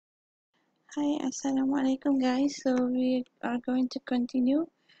Hi, Assalamualaikum guys. So we are going to continue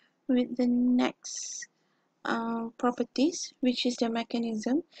with the next properties, which is the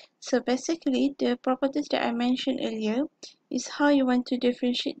mechanism. So basically, the properties that I mentioned earlier is how you want to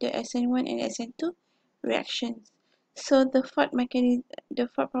differentiate the SN1 and SN2 reactions. So the fourth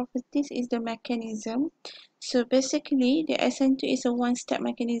properties is the mechanism. So basically, the SN2 is a one-step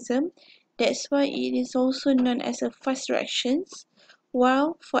mechanism. That's why it is also known as a fast reactions,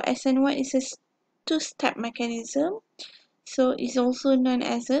 while for SN1 is a two-step mechanism. So it's also known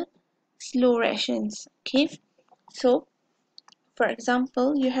as a slow reactions. Okay. So, for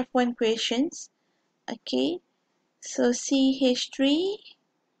example, you have one questions. Okay, so CH3,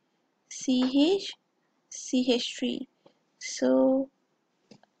 CH, CH3. So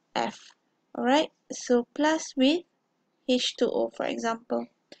F. Alright, so plus with H2O, for example.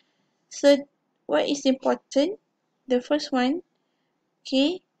 So what is important? The first one,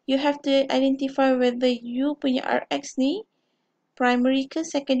 okay, you have to identify whether you punya RX ni primary ke,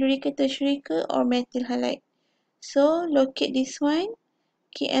 secondary ke, tertiary ke, or methyl halide. So locate this one.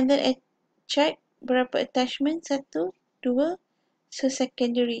 Okay, and then check berapa attachment, 1, 2, so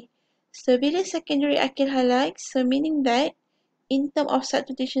secondary. So bila secondary alkyl halide, so meaning that in terms of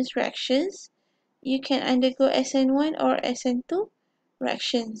substitution reactions, you can undergo SN1 or SN2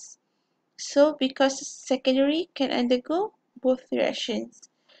 reactions. So because secondary can undergo both reactions.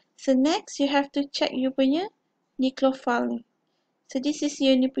 So next you have to check you punya nucleophile. So this is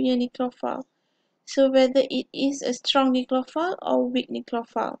your punya nucleophile. So whether it is a strong nucleophile or weak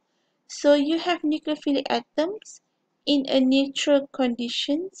nucleophile. So you have nucleophilic atoms in a neutral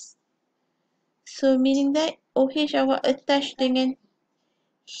conditions. So meaning that OH awak attach dengan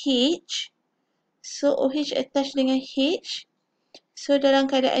H. So OH attach dengan H. So dalam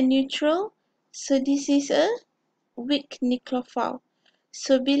keadaan neutral. So this is a weak nucleophile.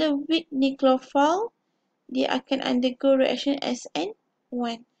 So bila weak nucleophile, dia akan undergo reaction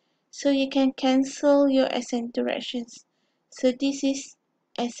SN1. So you can cancel your SN2 reactions. So this is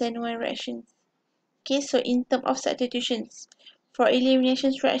SN1 reactions. Okay, so in terms of substitutions, for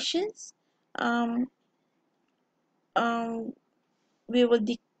elimination reactions, we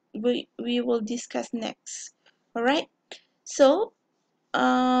will discuss next. Alright. So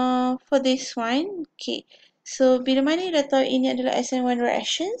for this one, okay. So bila mana you dah tahu ini adalah SN1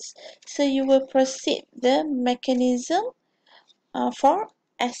 reactions, so you will proceed the mechanism for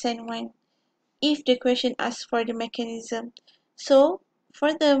SN1 if the question asks for the mechanism. So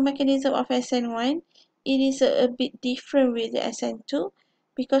for the mechanism of SN1, it is a bit different with the SN2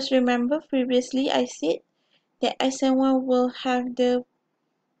 because remember previously I said that SN1 will have the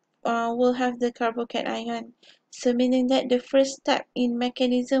carbocation. So meaning that the first step in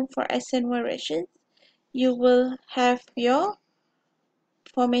mechanism for SN1 reactions, you will have your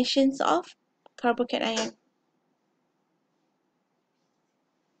formations of carbocation.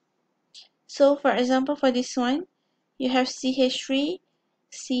 So for example, for this one, you have CH3,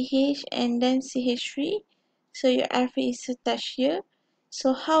 CH, and then CH3. So your Fe is attached here.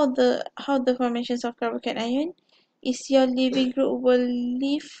 So how the formations of carbocation is your leaving group will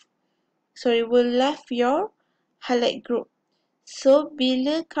left your halide group. So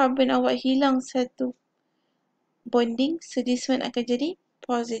bila carbon awak hilang satu bonding, so this one akan jadi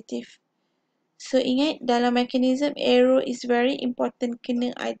positive. So ingat dalam mechanism arrow is very important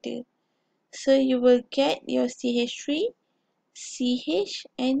kena ada. So you will get your CH3, CH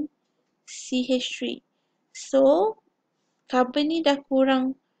and CH3. So carbon ni dah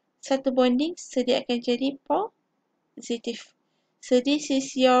kurang satu bonding, so dia akan jadi positive. So this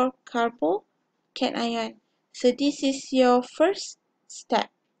is your carbocation. So this is your first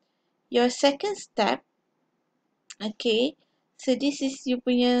step. Your second step, okay. So this is you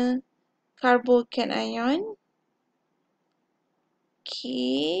punya carbocation.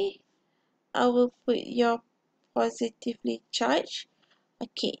 Okay. I will put your positively charged.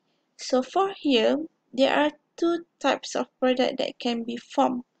 Okay, so for here, there are two types of product that can be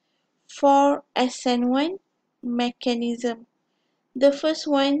formed for SN1 mechanism. The first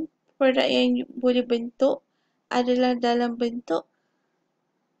one, produk yang boleh bentuk adalah dalam bentuk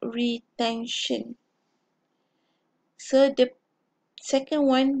retention. So the second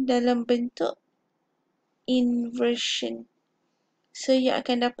one dalam bentuk inversion. So you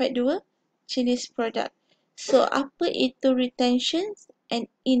akan dapat dua jenis produk. So apa itu retentions and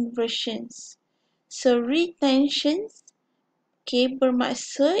inversions? So retentions, okay,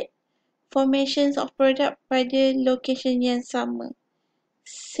 bermaksud formations of product pada location yang sama,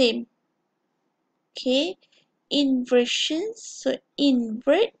 same. Okay, inversions, so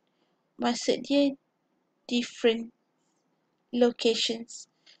invert maksud dia different locations.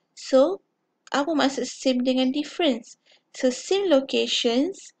 So Apa maksud same dengan difference? So same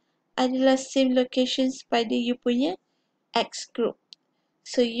locations adalah same locations pada you punya X group.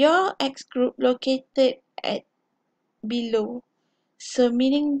 So your X group located at below. So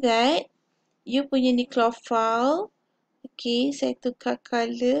meaning that you punya nucleophile, okay, saya tukar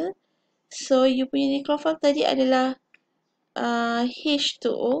color. So you punya nucleophile tadi adalah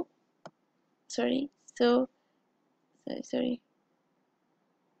H2O. Sorry. Sorry.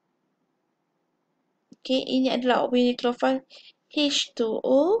 Okay, ini adalah awak punya nucleophile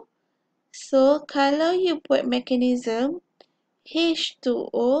H2O. So kalau you buat mechanism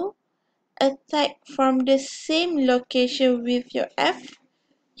H2O attack from the same location with your F,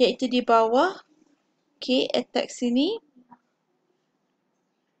 iaitu di bawah. Okay, attack sini.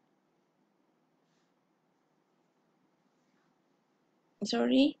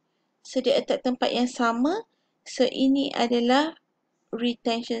 Sorry. So dia attack tempat yang sama. So ini adalah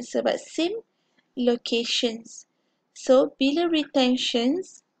retention sebab same locations. So bila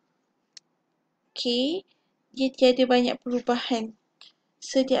retentions, okay, dia tiada banyak perubahan.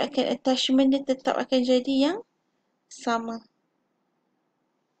 So dia akan attachment dia tetap akan jadi yang sama.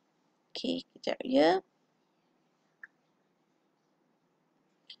 Okay, kejap ya.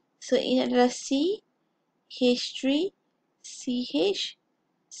 So ini adalah C, H3, CH,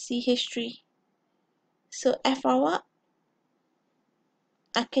 CH3. So F awak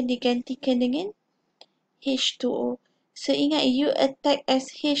akan digantikan dengan H2O. So ingat, you attack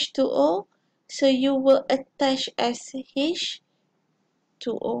as H2O, so you will attach as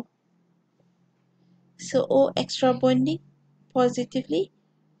H2O. So O extra bonding positively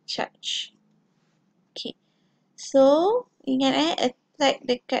charged. Okay. So ingat attack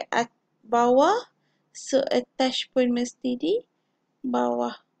dekat bawah, so attach pun mesti di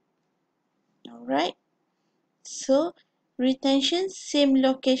bawah. Alright. So retention same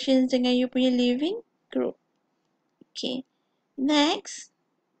locations dengan you punya living group. Okay. Next.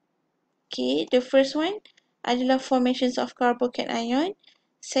 Okay, the first one adalah formations of carbocation.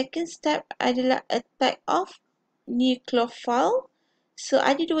 Second step adalah attack of nucleophile. So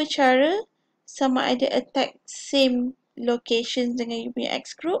ada dua cara, sama ada attack same locations dengan you punya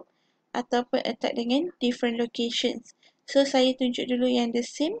X group ataupun attack dengan different locations. So saya tunjuk dulu yang the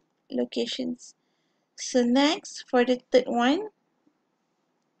same locations. So next, for the third one,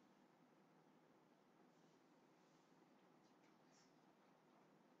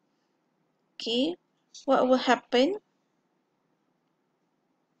 okay, what will happen?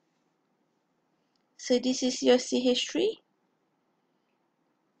 So this is your CH3,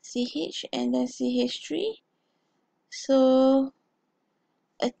 CH and then CH3. So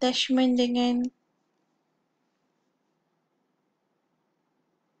attachment dengan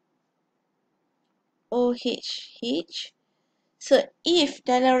OH. So if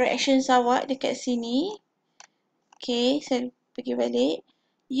dalam reactions awak dekat sini, okay, saya pergi balik,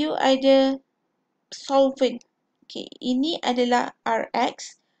 you ada solvent. Okay, ini adalah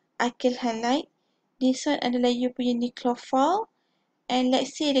RX, alkyl halide. This one adalah you punya nucleophile. And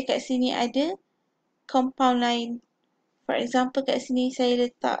let's say dekat sini ada compound lain. For example, kat sini saya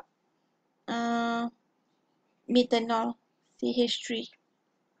letak methanol, CH3.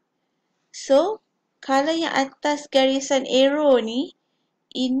 So, kalau yang atas garisan arrow ni,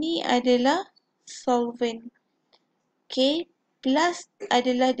 ini adalah solvent. Okay, plus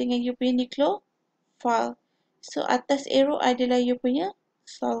adalah dengan you punya nucleophile. So, atas arrow adalah you punya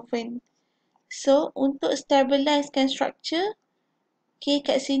solvent. So, untuk stabilizekan structure, okay,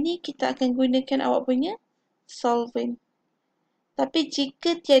 kat sini kita akan gunakan awak punya solvent. Tapi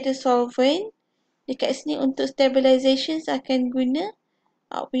jika tiada solvent, dekat sini untuk stabilization akan guna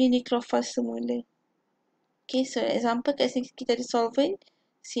awak punya nucleophile semula. Okay, so example kat sini kita ada solvent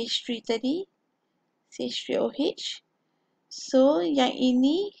CH3 tadi, CH3OH. So yang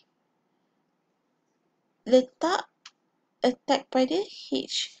ini letak attack pada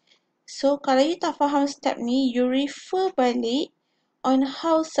H. So kalau you tak faham step ni, you refer balik on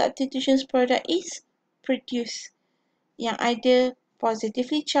how substitution product is produced. Yang ada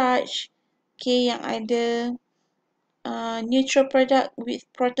positively charged, okay, yang ada neutral product with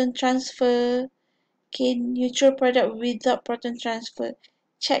proton transfer, okay, neutral product without proton transfer.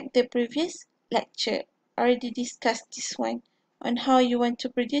 Check the previous lecture. Already discussed this one on how you want to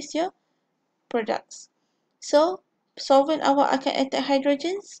produce your products. So, solvent awak akan attack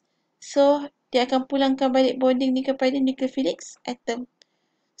hydrogens. So, dia akan pulangkan balik bonding ni kepada nucleophilic atom.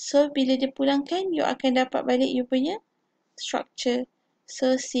 So, bila dia pulangkan, you akan dapat balik you punya structure.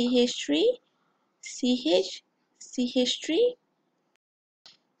 So, CH3, CH, CH3.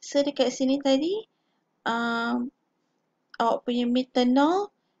 So, dekat sini tadi, awak punya methanol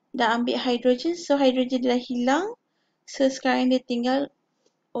dah ambil hidrogen, so hidrogen dah hilang. So sekarang dia tinggal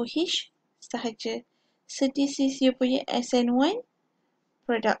OH sahaja. So this is you punya SN1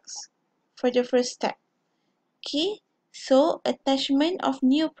 products for the first step. Okay, so attachment of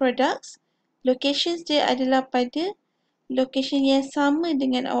new products, locations dia adalah pada location yang sama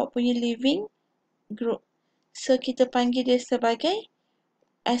dengan awak punya living group. So kita panggil dia sebagai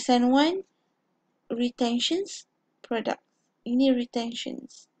SN1 retentions product. Ini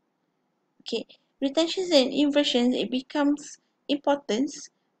retentions. Okay, retentions and inversions, it becomes important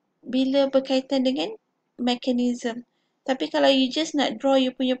bila berkaitan dengan mechanism. Tapi kalau you just nak draw you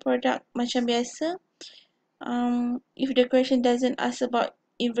punya product macam biasa, if the question doesn't ask about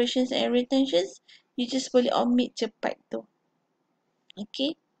inversions and retentions, you just boleh omit je part tu.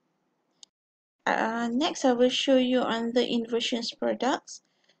 Okay. Next I will show you on the inversions products.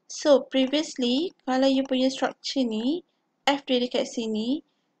 So previously, kalau you punya structure ni, F dia dekat sini,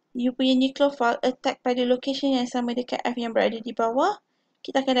 you punya nucleophile attack pada location yang sama dekat F yang berada di bawah,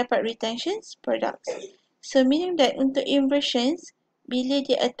 kita akan dapat retentions products. So meaning that untuk inversions, bila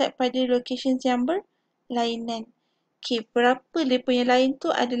dia attack pada locations yang berlainan. Okay, berapa dia punya lain tu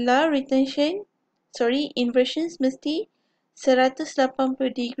adalah inversions mesti 180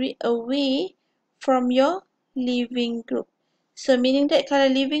 degree away from your living group. So meaning that kalau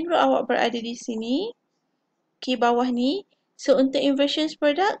living group awak berada di sini, okay, bawah ni, so untuk inversions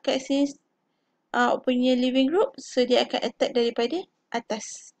product kat sini awak punya living group, so dia akan attack daripada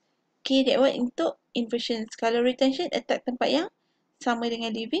atas. Okay, that one untuk inversions. Kalau retention, attack tempat yang sama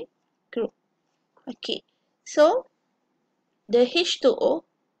dengan living group. Okay, so the H2O,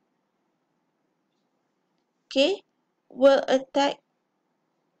 okay, will attack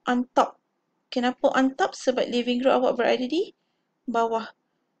on top. Kenapa on top? Sebab living group awak berada di bawah.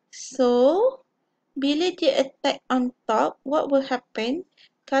 So, bila dia attack on top, what will happen?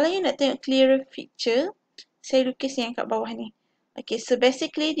 Kalau you nak tengok clearer picture, saya lukis yang kat bawah ni. Okay, so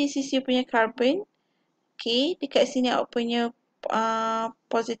basically this is you punya carbon. Okay, dekat sini awak punya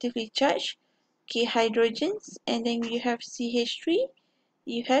positively charged. Okay, hydrogens, and then you have CH3,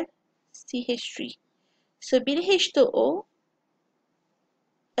 you have CH3. So, bila H2O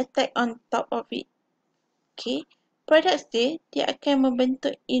attack on top of it, okay, products dia akan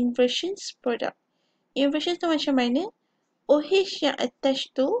membentuk inversions product. Inversions tu macam mana? OH yang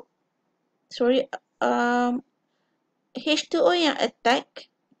attach tu, H2O yang attack,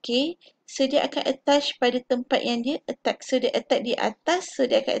 okay, so dia akan attach pada tempat yang dia attack. So dia attack di atas, so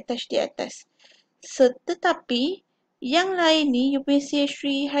dia akan attach di atas. So tetapi yang lain ni, you punya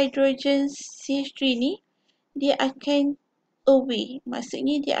CH3, hydrogen, CH3 ni, dia akan away.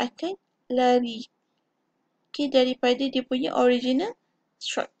 Maksudnya dia akan lari, okay, daripada dia punya original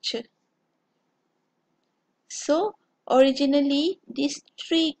structure. So, originally, these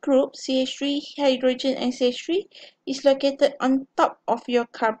three groups, CH3, hydrogen, and CH3, is located on top of your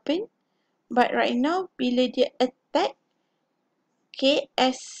carbon. But right now, bila dia attack, okay,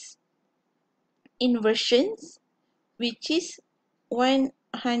 as inversions, which is 180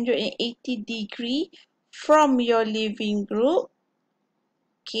 degree from your living group,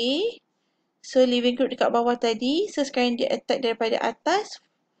 okay, so living group dekat bawah tadi, so sekarang dia attack daripada atas,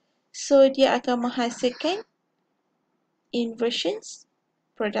 so dia akan menghasilkan inversions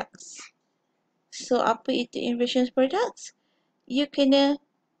products. So apa itu inversions products? You kena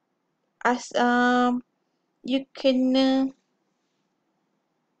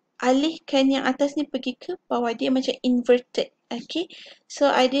alihkan yang atas ni pergi ke bawah, dia macam inverted. Okay, so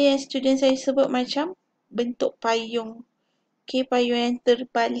ada yang student saya sebut macam bentuk payung. Okay, payung yang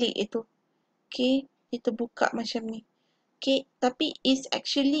terbalik itu. Okay, dia terbuka macam ni. Okay, tapi is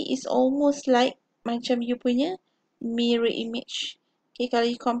almost like macam you punya mirror image. Okay, kalau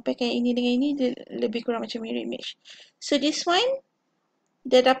you comparekan ini dengan ini, dia lebih kurang macam mirror image. So this one,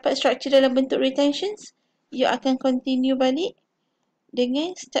 dia dapat structure dalam bentuk retentions. You akan continue balik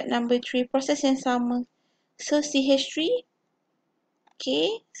dengan step number 3, proses yang sama. So CH3,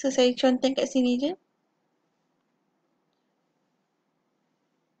 okay, so saya contoh kat sini je.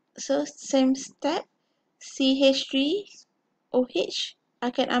 So same step, CH3 OH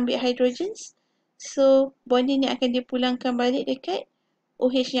akan ambil hydrogens. So bonding ni akan dipulangkan balik dekat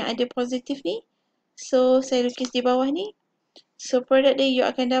OH yang ada positif ni. So saya lukis di bawah ni. So produk dia you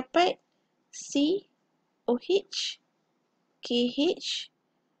akan dapat COH, KH,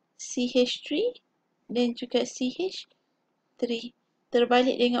 CH3 dan juga CH3.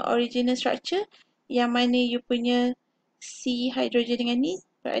 Terbalik dengan original structure yang mana you punya C hydrogen dengan ni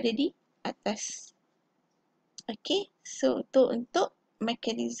berada di atas. Okay, so itu untuk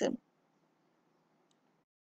mechanism.